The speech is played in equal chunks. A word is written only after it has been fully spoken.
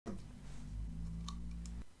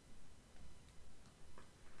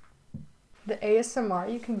The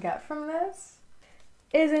ASMR you can get from this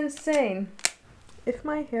is insane. If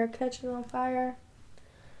my hair catches on fire,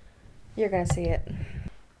 you're gonna see it.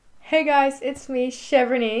 Hey guys, it's me,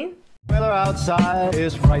 Cheverney. Weather outside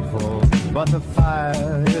is frightful, but the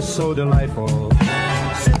fire is so delightful.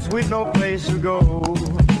 Since we've no place to go,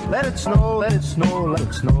 let it snow, let it snow, let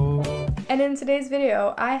it snow. And in today's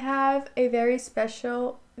video, I have a very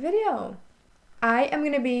special video. I am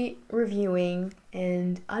going to be reviewing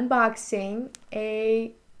and unboxing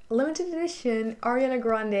a limited edition Ariana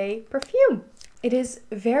Grande perfume. It is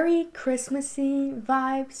very Christmassy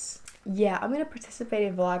vibes. Yeah, I'm going to participate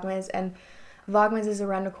in Vlogmas, and Vlogmas is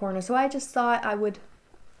around the corner, so I just thought I would,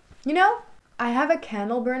 I have a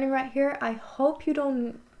candle burning right here. I hope you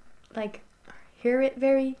don't, hear it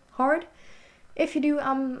very hard. If you do,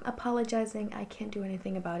 I'm apologizing. I can't do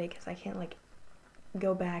anything about it because I can't,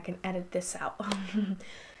 go back and edit this out.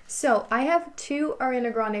 So, I have two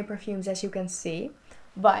Ariana Grande perfumes, as you can see,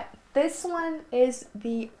 but this one is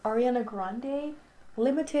the Ariana Grande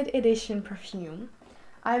limited edition perfume.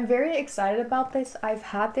 I'm very excited about this. I've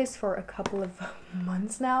had this for a couple of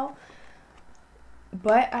months now,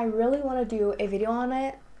 but I really want to do a video on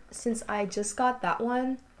it since I just got that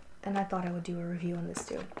one, and I thought I would do a review on this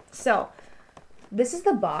too. So, this is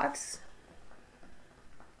the box.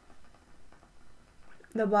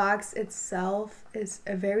 The box itself is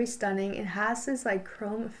very stunning. It has this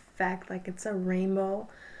chrome effect, like it's a rainbow.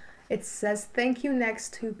 It says thank you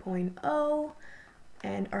next 2.0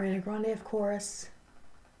 and Ariana Grande, of course.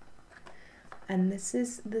 And this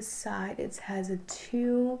is the side. It has a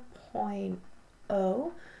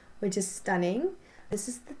 2.0, which is stunning. This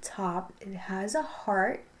is the top. It has a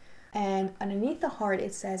heart, and underneath the heart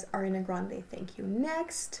it says Ariana Grande, thank you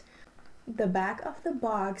next. The back of the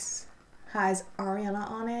box has Ariana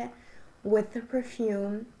on it with the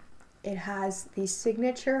perfume. It has the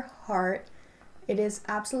signature heart. It is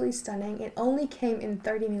absolutely stunning. It only came in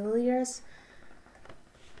 30 milliliters,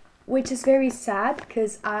 which is very sad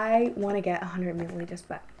because I want to get 100 milliliters,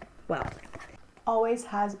 but well, always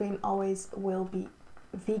has been, always will be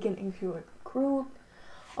vegan and cruel.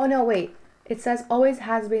 Oh no, wait. It says always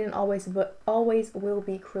has been and always will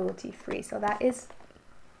be cruelty free. So that is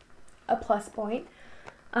a plus point.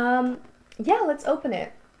 Yeah, let's open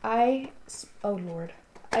it. Oh Lord.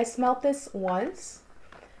 I smelled this once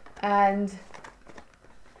and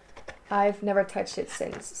I've never touched it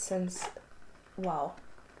since wow.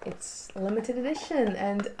 It's limited edition,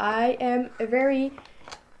 and I am very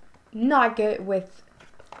not good with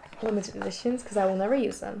limited editions because I will never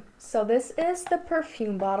use them. So this is the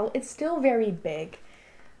perfume bottle. It's still very big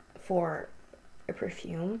for a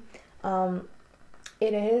perfume.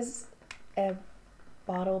 It is a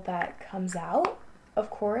bottle that comes out, of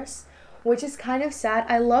course, which is kind of sad.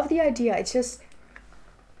 I love the idea. It's just,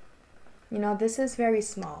 this is very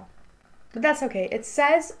small, but that's okay. It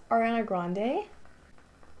says Ariana Grande.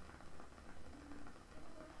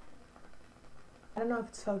 I don't know if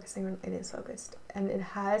it's focusing or it is focused. And it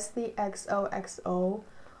has the XOXO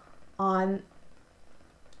on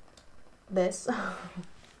this.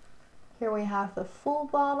 Here we have the full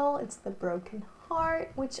bottle. It's the broken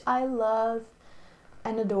heart, which I love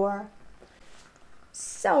and adore.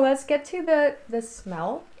 So let's get to the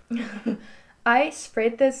smell. I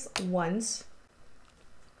sprayed this once.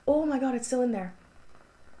 Oh my god, it's still in there.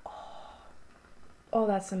 Oh,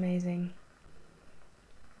 that's amazing.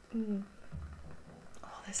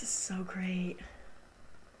 This is so great.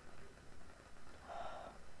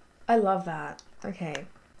 I love that. Okay,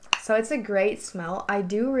 so it's a great smell. I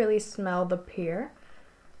do really smell the pear.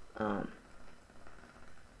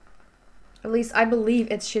 At least I believe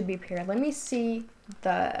it should be pear. Let me see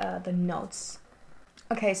the notes.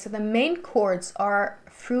 Okay, so the main chords are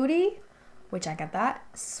fruity, which I get that.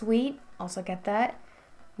 Sweet, also get that.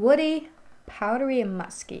 Woody, powdery, and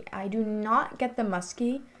musky. I do not get the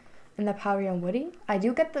musky and the powdery and woody. I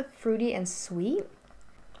do get the fruity and sweet.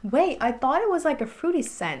 Wait, I thought it was like a fruity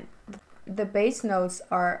scent. The base notes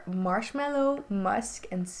are marshmallow, musk,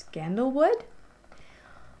 and sandalwood.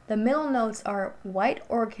 The middle notes are white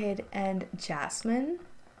orchid and jasmine.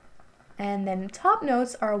 And then top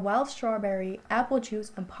notes are wild strawberry, apple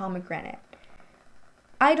juice, and pomegranate.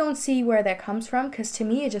 I don't see where that comes from because to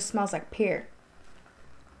me it just smells like pear.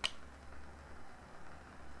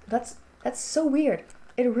 That's so weird.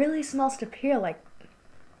 It really smells to pear,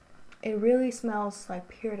 it really smells like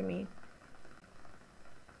pear to me.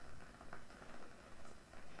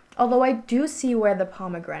 Although I do see where the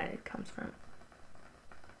pomegranate comes from.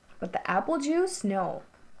 But the apple juice, no.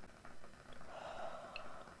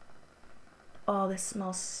 Oh, this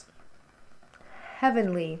smells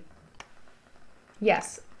heavenly.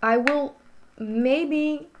 Yes, I will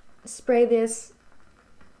maybe spray this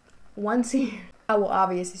once a year. I will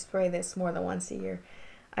obviously spray this more than once a year.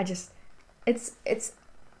 It's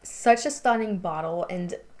such a stunning bottle,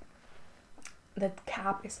 and the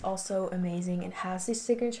cap is also amazing. It has the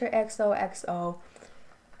signature XOXO.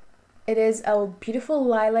 It is a beautiful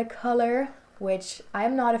lilac color, which I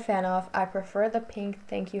am not a fan of. I prefer the pink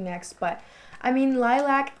thank you next, but I mean,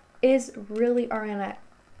 lilac is really Ariana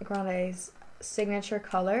Grande's signature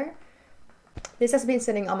color. This has been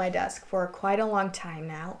sitting on my desk for quite a long time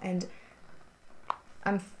now, and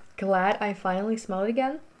I'm glad I finally smelled it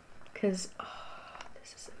again, because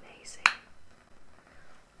this is amazing.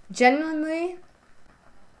 Genuinely,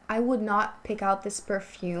 I would not pick out this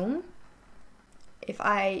perfume if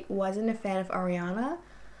I wasn't a fan of Ariana,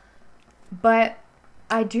 but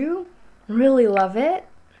I do really love it.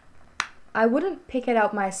 I wouldn't pick it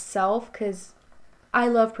out myself because I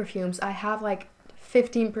love perfumes. I have like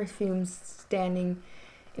 15 perfumes standing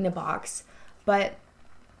in a box, but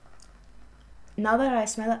now that I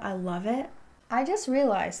smell it, I love it. I just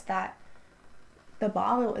realized that the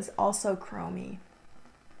bottle is also chromy.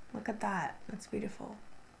 Look at that. That's beautiful.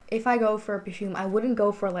 If I go for a perfume, I wouldn't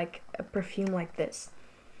go for like a perfume like this,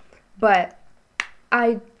 but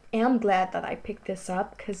I am glad that I picked this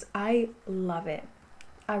up because I love it.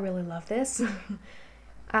 I really love this.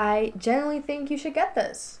 I genuinely think you should get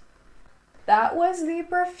this. That was the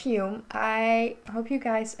perfume. I hope you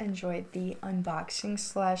guys enjoyed the unboxing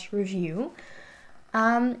 / review.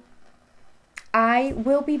 I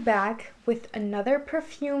will be back with another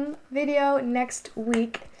perfume video next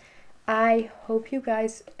week. I hope you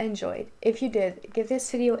guys enjoyed. If you did, give this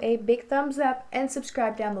video a big thumbs up and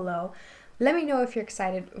subscribe down below. Let me know if you're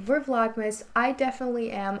excited for Vlogmas. I definitely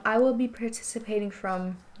am. I will be participating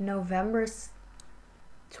from November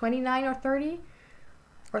 29 or 30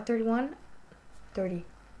 or 31. 30.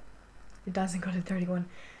 It doesn't go to 31.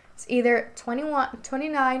 It's either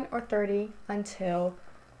 29 or 30 until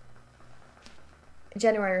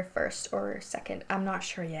January 1st or 2nd. I'm not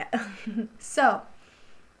sure yet. So,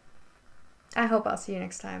 I hope I'll see you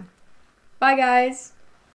next time. Bye, guys.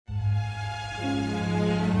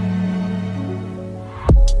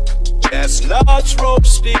 Chestnuts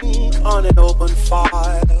roasting on an open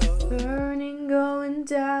fire.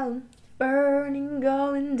 Burning,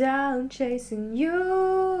 going down, chasing you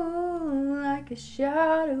like a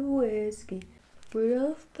shot of whiskey.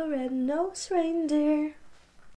 Rudolph the red-nosed reindeer.